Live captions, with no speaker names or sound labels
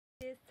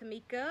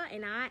Tamika,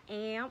 and I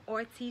am,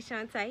 or T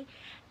Shante,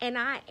 and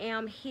I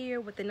am here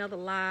with another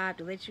live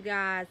to let you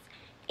guys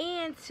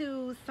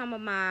into some of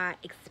my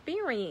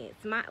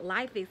my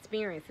life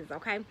experiences,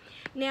 okay?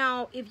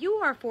 Now, if you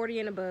are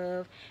 40 and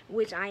above,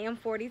 which I am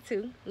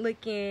 42,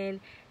 looking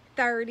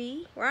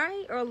 30,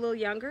 right, or a little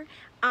younger,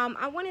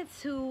 I wanted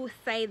to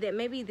say that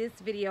maybe this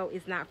video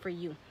is not for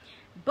you.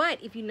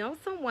 But if you know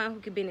someone who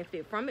could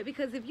benefit from it,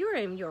 because if you're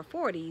in your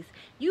 40s,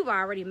 you've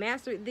already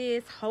mastered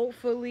this.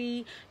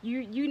 Hopefully,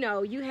 you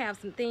know you have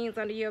some things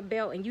under your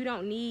belt, and you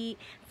don't need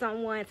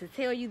someone to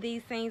tell you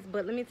these things.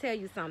 But let me tell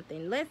you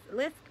something.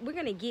 We're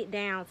gonna get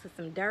down to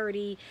some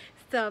dirty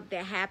stuff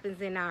that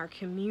happens in our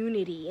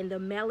community, in the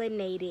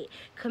melanated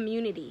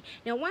community.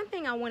 Now, one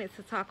thing I wanted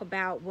to talk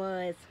about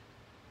was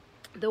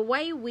the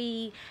way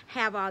we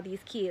have all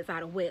these kids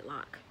out of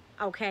wedlock.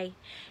 Okay,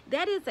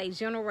 that is a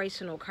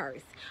generational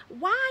curse.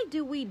 Why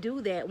do we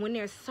do that when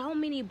there's so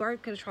many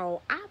birth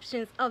control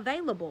options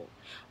available?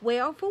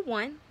 Well, for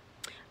one,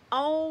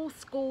 old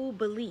school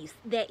beliefs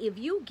that if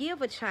you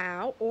give a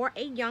child or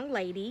a young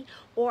lady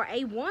or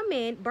a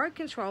woman birth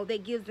control,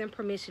 that gives them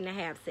permission to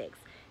have sex.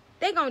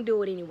 They're going to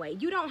do it anyway.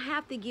 You don't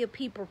have to give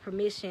people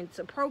permission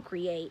to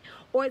procreate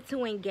or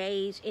to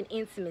engage in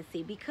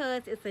intimacy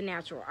because it's a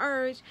natural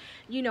urge.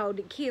 You know,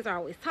 the kids are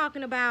always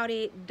talking about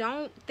it.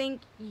 Don't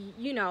think,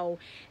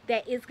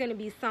 that it's going to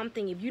be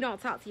something, if you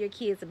don't talk to your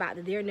kids about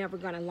it, they're never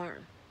going to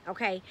learn.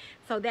 Okay?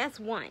 So that's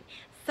one.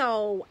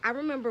 So I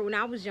remember when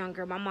I was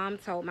younger, my mom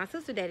told my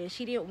sister that, and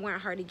she didn't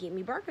want her to get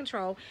me birth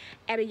control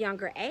at a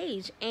younger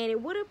age, and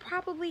it would have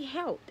probably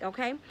helped,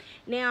 okay?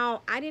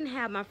 Now, I didn't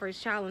have my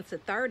first child until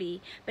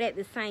 30, but at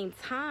the same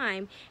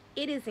time,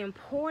 it is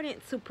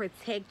important to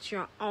protect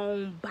your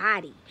own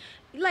body.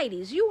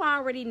 Ladies, you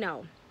already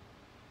know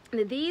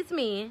that these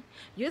men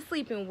you're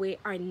sleeping with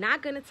are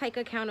not going to take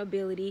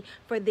accountability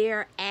for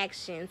their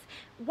actions.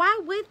 Why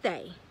would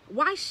they?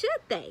 Why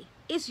should they?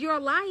 It's your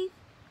life.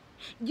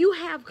 You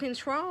have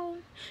control.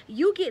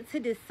 You get to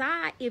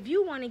decide if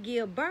you want to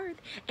give birth.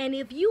 And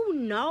if you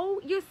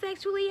know you're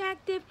sexually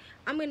active,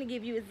 I'm going to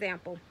give you an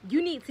example. You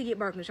need to get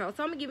birth control.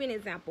 So I'm going to give you an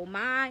example.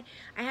 I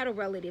had a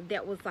relative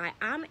that was like,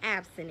 I'm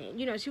abstinent.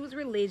 You know, she was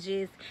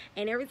religious.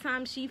 And every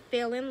time she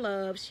fell in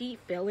love, she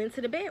fell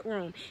into the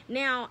bedroom.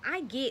 Now,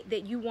 I get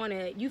that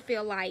you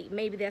feel like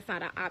maybe that's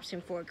not an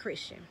option for a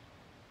Christian.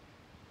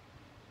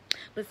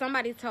 But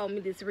somebody told me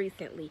this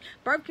recently.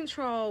 Birth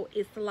control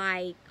is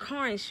like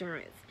car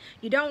insurance.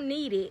 You don't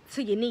need it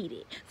till you need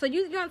it. So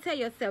you're not going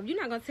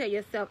to tell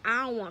yourself,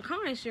 I don't want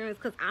car insurance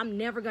because I'm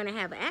never going to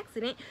have an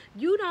accident.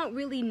 You don't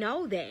really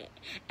know that.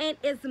 And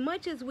as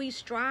much as we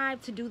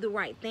strive to do the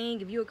right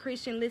thing, if you're a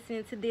Christian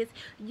listening to this,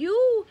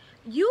 you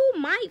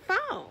might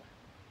fall.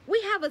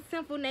 We have a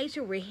sinful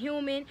nature. We're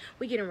human.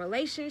 We get in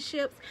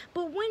relationships.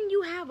 But when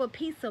you have a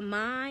peace of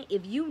mind,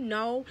 if you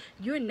know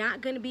you're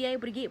not going to be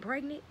able to get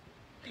pregnant,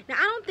 now,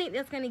 I don't think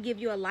that's going to give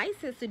you a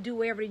license to do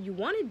whatever you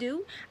want to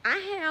do. I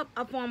have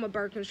a form of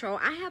birth control.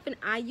 I have an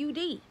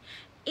IUD.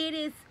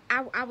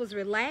 I was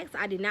relaxed.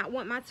 I did not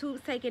want my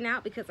tubes taken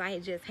out because I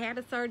had just had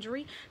a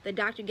surgery. The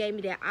doctor gave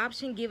me that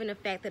option given the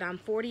fact that I'm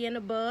 40 and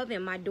above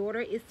and my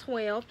daughter is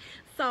 12.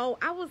 So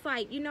I was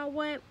like, you know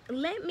what?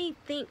 Let me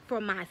think for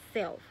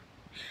myself.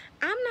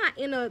 I'm not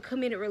in a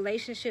committed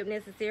relationship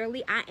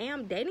necessarily. I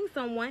am dating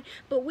someone,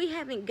 but we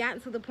haven't gotten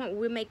to the point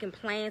where we're making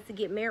plans to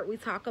get married. We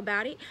talk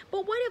about it.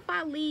 But what if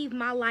I leave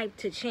my life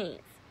to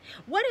chance?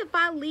 What if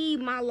I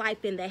leave my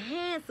life in the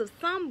hands of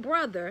some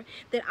brother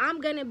that I'm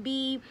going to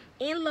be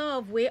in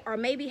love with or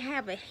maybe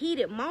have a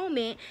heated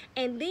moment,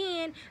 and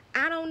then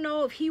I don't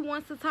know if he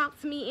wants to talk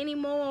to me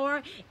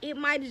anymore. It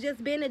might have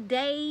just been a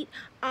date.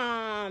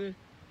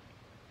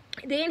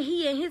 Then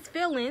he and his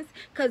feelings,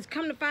 because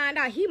come to find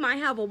out he might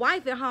have a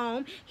wife at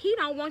home, he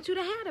don't want you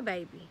to have a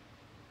baby.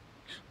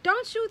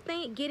 Don't you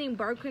think getting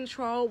birth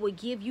control would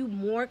give you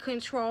more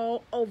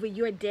control over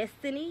your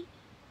destiny?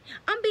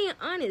 I'm being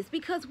honest,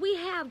 because we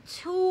have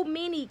too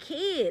many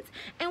kids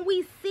and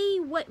we see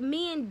what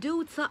men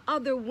do to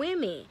other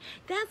women.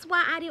 That's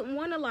why I didn't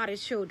want a lot of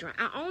children.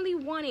 I only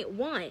wanted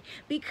one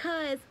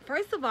because,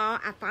 first of all,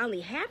 I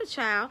finally had a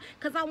child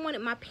because I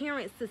wanted my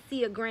parents to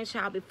see a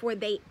grandchild before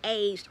they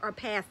aged or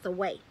passed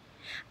away.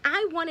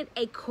 I wanted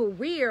a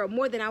career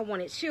more than I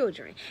wanted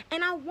children,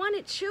 and I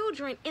wanted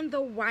children in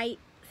the right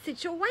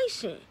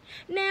situation.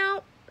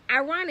 Now,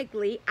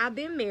 ironically, I've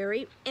been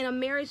married. In a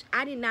marriage,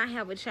 I did not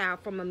have a child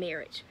from a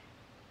marriage.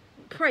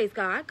 Praise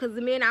God, because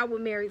the men I was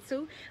married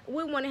to,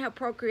 we want to have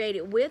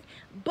procreated with.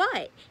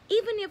 But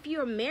even if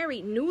you're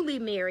married, newly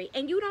married,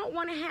 and you don't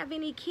want to have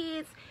any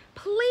kids,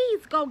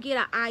 please go get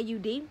an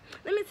IUD.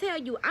 Let me tell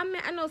you,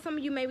 I know some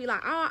of you may be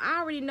like, oh, I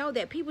already know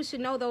that. People should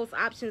know those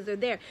options are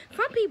there.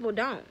 Some people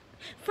don't.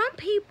 Some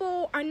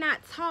people are not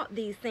taught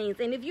these things.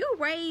 And if you're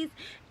raised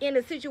in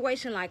a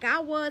situation like I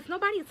was,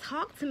 nobody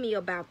talked to me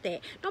about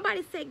that.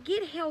 Nobody said,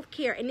 get health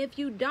care. And if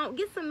you don't,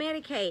 get some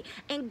Medicaid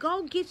and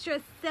go get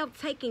yourself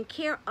taken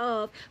care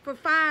of for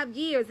 5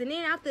 years. And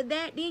then after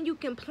that, then you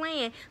can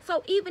plan.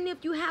 So even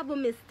if you have a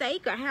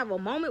mistake or have a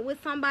moment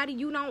with somebody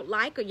you don't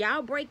like or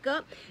y'all break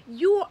up,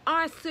 you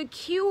are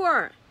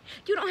secure.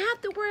 You don't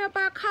have to worry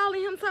about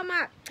calling him talking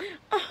about,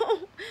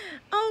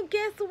 oh,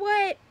 guess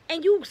what?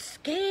 And you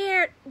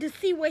scared to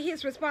see what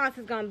his response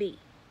is going to be.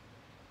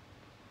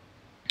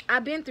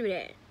 I've been through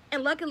that.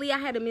 And luckily, I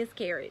had a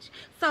miscarriage.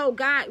 So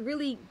God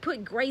really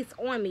put grace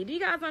on me. Do you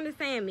guys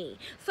understand me?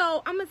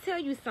 So I'm going to tell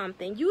you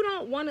something. You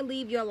don't want to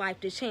leave your life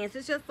to chance.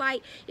 It's just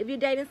like if you're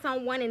dating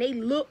someone and they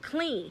look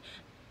clean.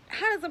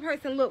 How does a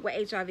person look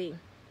with HIV?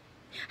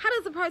 How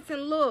does a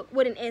person look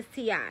with an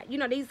STI? You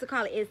know, they used to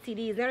call it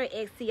STDs. They're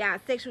STI,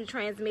 sexually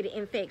transmitted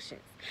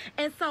infections.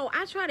 And so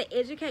I try to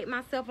educate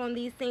myself on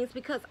these things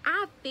because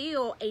I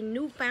feel a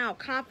newfound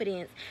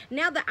confidence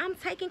now that I'm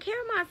taking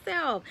care of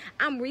myself.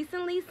 I'm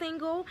recently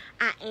single.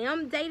 I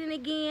am dating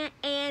again.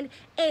 And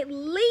at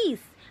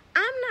least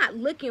I'm not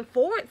looking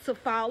forward to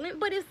falling.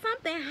 But if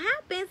something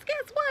happens,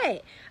 guess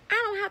what?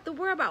 I don't have to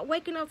worry about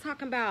waking up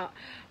talking about,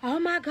 oh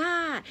my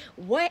God,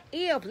 what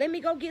if? Let me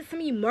go get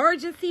some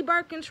emergency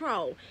birth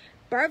control.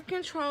 Birth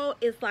control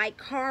is like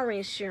car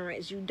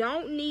insurance. You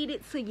don't need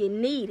it till you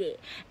need it.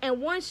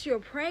 And once you're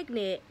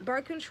pregnant,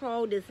 birth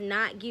control does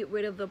not get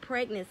rid of the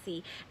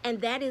pregnancy.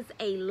 And that is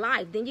a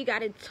life. Then you got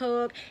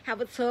to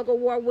have a tug of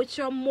war with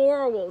your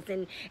morals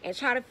and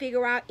try to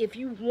figure out if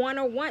you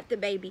want the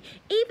baby.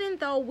 Even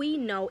though we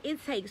know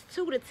it takes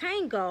two to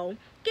tango,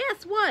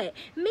 guess what?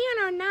 Men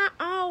are not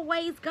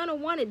always going to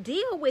want to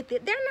deal with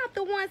it. They're not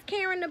the ones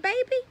carrying the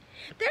baby.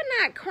 They're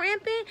not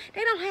cramping.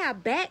 They don't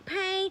have back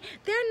pain.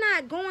 They're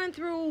not going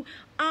through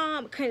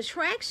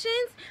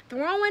contractions,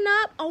 throwing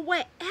up, or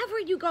whatever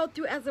you go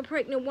through as a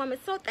pregnant woman,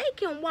 so they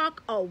can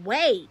walk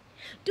away.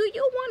 Do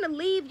you want to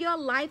leave your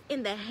life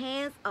in the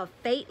hands of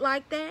fate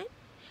like that?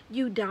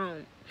 You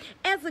don't.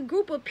 As a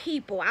group of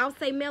people, I'll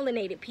say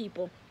melanated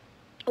people,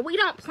 we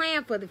don't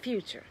plan for the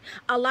future.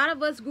 A lot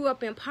of us grew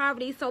up in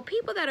poverty, so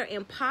people that are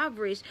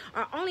impoverished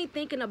are only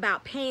thinking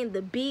about paying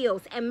the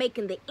bills and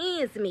making the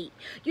ends meet.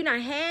 You done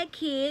had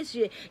kids,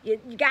 you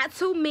got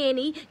too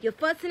many, you're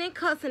fussing and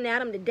cussing at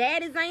them, the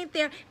daddies ain't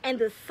there, and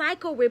the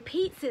cycle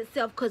repeats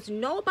itself because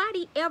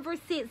nobody ever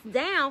sits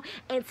down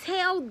and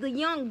tells the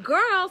young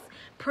girls,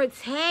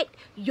 protect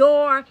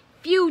your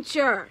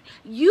future.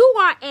 You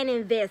are an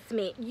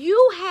investment.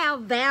 You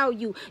have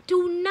value.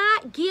 Do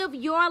not give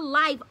your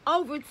life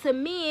over to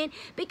men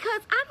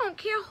because I don't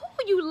care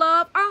who you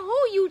love or who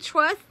you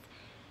trust.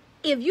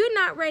 If you're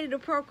not ready to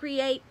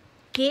procreate,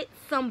 get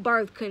some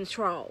birth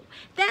control.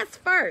 That's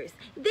first.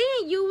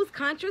 Then use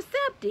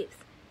contraceptives.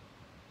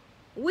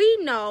 We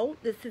know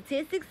the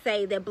statistics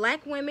say that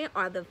black women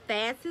are the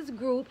fastest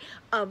group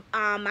of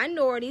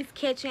minorities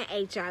catching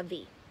HIV.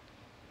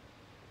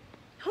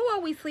 Who are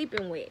we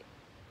sleeping with?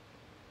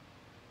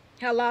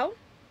 Hello?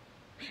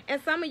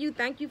 And some of you,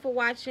 thank you for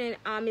watching.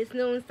 Miss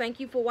Nunes, thank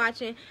you for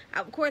watching.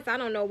 Of course, I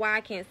don't know why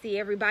I can't see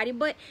everybody,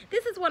 but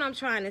this is what I'm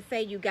trying to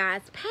say, you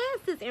guys.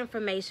 Pass this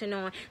information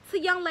on to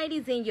young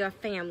ladies in your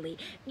family.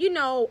 You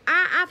know,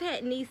 I've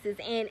had nieces,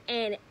 and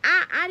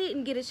I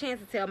didn't get a chance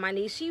to tell my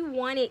niece. She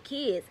wanted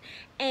kids.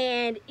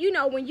 And, you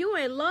know, when you're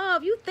in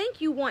love, you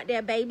think you want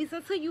their babies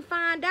until you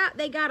find out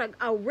they got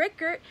a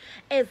record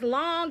as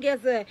long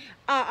as a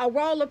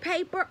roll of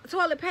paper,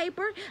 toilet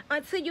paper,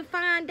 until you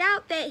find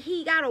out that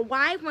he got a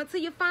wife,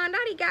 until you find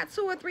out he got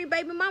 2 or 3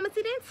 baby mamas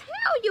he didn't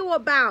tell you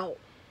about.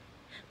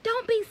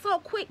 Don't be so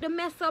quick to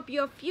mess up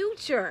your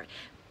future.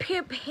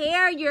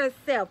 Prepare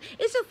yourself.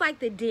 It's just like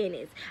the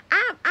dentist.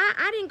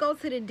 I didn't go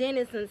to the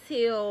dentist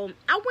until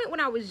I went when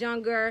I was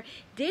younger.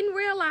 Didn't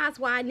realize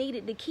why I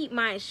needed to keep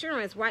my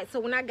insurance, right? So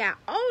when I got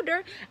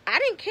older, I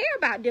didn't care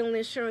about dental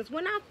insurance.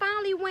 When I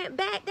finally went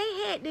back,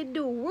 they had to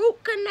do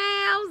root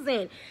canals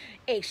and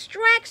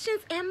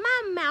extractions, and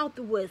my mouth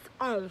was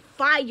on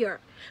fire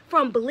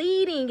from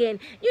bleeding. And,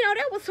 you know,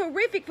 that was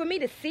horrific for me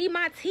to see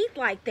my teeth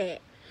like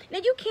that. Now,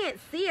 you can't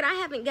see it. I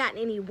haven't gotten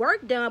any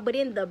work done, but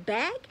in the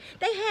back,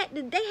 they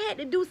had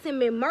to do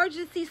some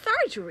emergency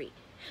surgery.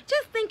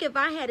 Just think if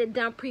I had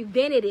done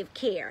preventative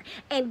care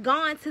and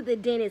gone to the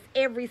dentist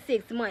every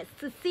 6 months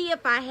to see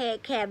if I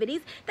had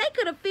cavities. They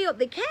could have filled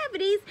the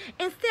cavities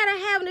instead of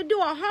having to do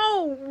a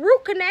whole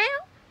root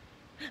canal.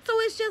 So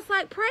it's just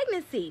like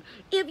pregnancy.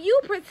 If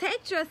you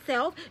protect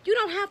yourself, you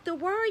don't have to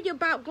worry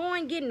about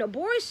getting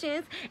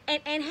abortions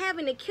and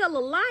having to kill a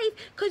life,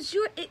 because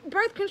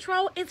birth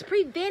control is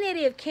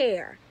preventative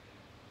care.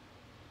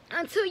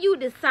 Until you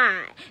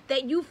decide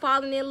that you've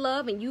fallen in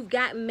love and you've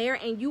gotten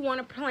married and you want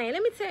to plan.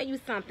 Let me tell you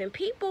something.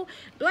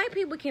 Black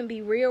people can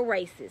be real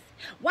racist.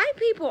 White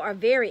people are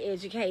very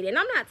educated. And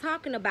I'm not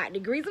talking about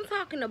degrees. I'm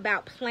talking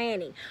about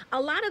planning.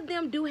 A lot of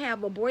them do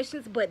have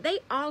abortions, but they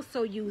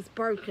also use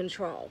birth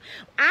control.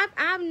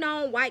 I've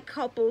known white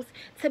couples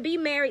to be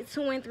married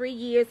 2 and 3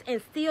 years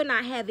and still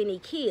not have any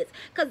kids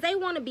because they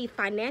want to be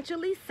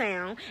financially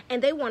sound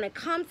and they want to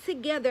come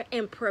together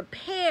and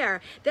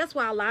prepare. That's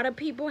why a lot of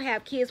people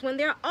have kids when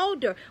they're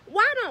older.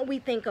 Why don't we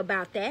think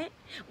about that?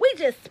 We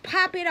just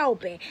pop it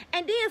open.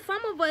 And then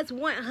some of us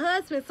want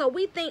husbands, so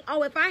we think,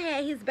 oh, if I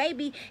had his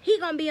baby, he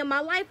gonna be in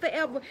my life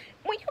forever.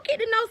 When you get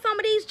to know some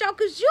of these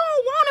jokers, you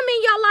don't want them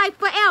in your life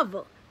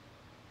forever.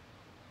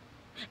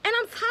 And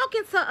I'm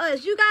talking to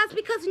us, you guys,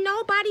 because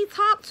nobody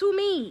talked to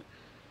me.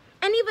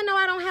 And even though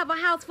I don't have a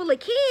house full of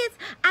kids,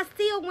 I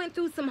still went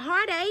through some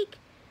heartache.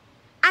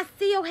 I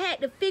still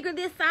had to figure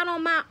this out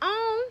on my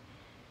own.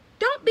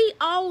 Don't be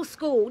old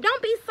school.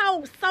 Don't be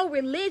so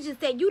religious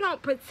that you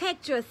don't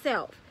protect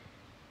yourself.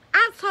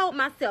 I've told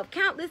myself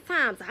countless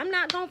times, I'm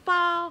not going to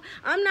fall.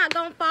 I'm not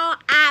going to fall.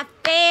 I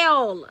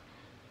fell.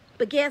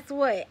 But guess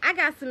what? I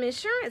got some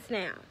insurance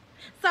now.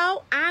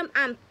 So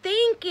I'm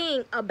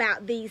thinking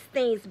about these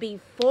things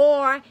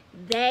before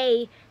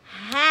they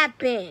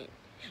happen.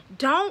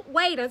 Don't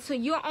wait until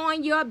you're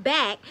on your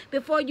back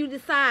before you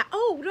decide,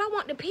 oh, do I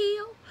want the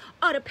pill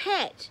or the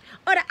patch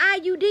or the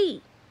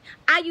IUD?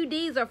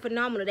 IUDs are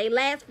phenomenal. They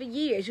last for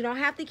years. You don't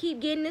have to keep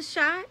getting the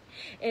shot.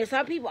 And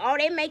some people, oh,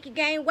 they make you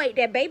gain weight.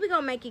 That baby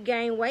gonna make you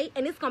gain weight,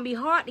 and it's gonna be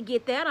hard to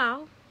get that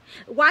off.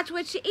 Watch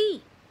what you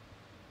eat.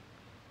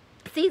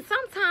 See,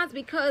 sometimes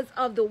because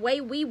of the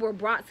way we were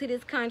brought to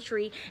this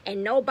country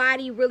and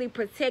nobody really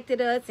protected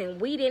us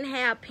and we didn't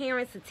have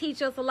parents to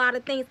teach us a lot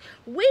of things,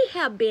 we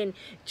have been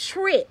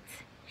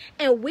tricked.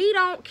 And we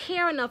don't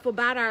care enough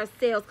about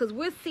ourselves because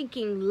we're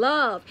seeking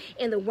love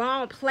in the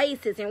wrong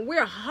places. And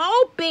we're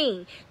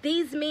hoping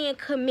these men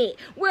commit.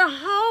 We're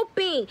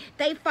hoping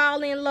they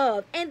fall in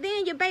love. And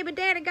then your baby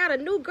daddy got a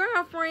new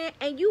girlfriend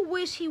and you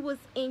wish he was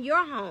in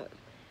your home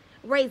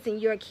raising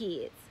your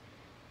kids.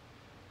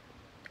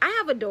 I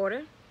have a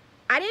daughter.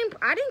 I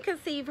didn't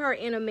conceive her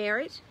in a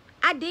marriage.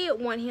 I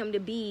did want him to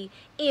be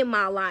in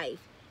my life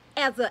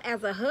as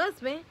a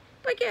husband.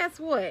 But guess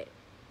what?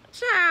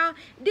 Child,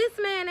 this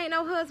man ain't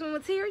no husband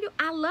material.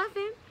 I love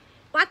him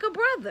like a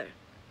brother,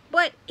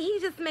 but he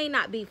just may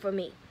not be for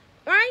me,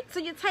 right? So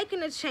you're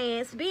taking a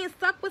chance, being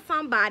stuck with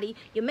somebody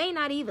you may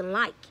not even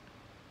like.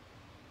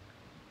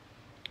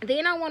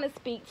 Then I want to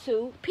speak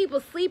to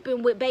people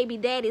sleeping with baby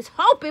daddies,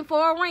 hoping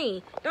for a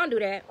ring. Don't do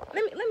that.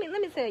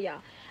 Let me tell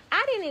y'all.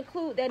 I didn't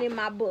include that in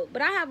my book,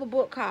 but I have a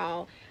book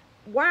called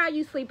 "Why Are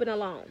You Sleeping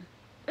Alone?"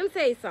 Let me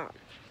tell you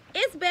something.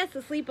 It's best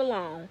to sleep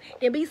alone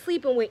than be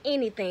sleeping with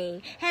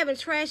anything, having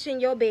trash in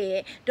your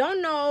bed,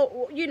 don't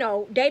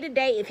know, day to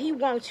day if he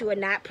wants you or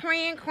not,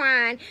 praying,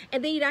 crying,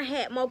 and then you done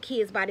had more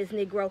kids by this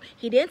Negro.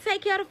 He didn't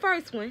take care of the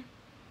first one.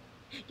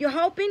 You're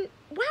hoping,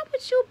 why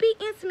would you be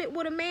intimate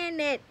with a man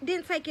that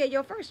didn't take care of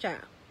your first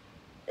child?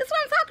 That's what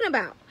I'm talking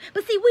about.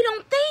 But see, we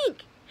don't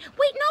think.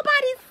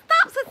 Nobody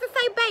stops us and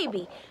say,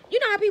 baby. You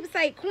know how people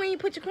say, queen,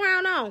 put your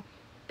crown on.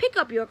 Pick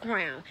up your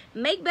crown,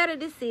 make better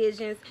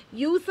decisions,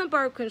 use some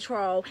birth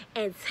control,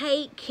 and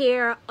take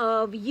care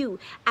of you.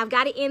 I've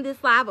got to end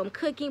this live. I'm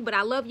cooking, but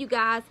I love you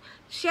guys.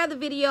 Share the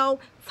video.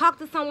 Talk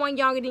to someone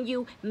younger than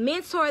you.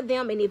 Mentor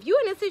them. And if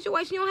you're in a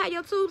situation, you don't have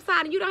your tubes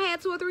tied and you don't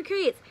have 2 or 3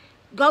 kids,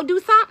 go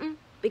do something.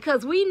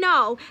 Because we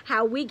know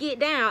how we get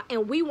down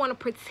and we want to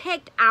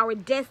protect our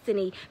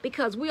destiny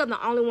because we are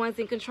the only ones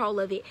in control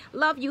of it.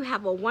 Love you.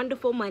 Have a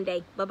wonderful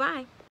Monday. Bye-bye.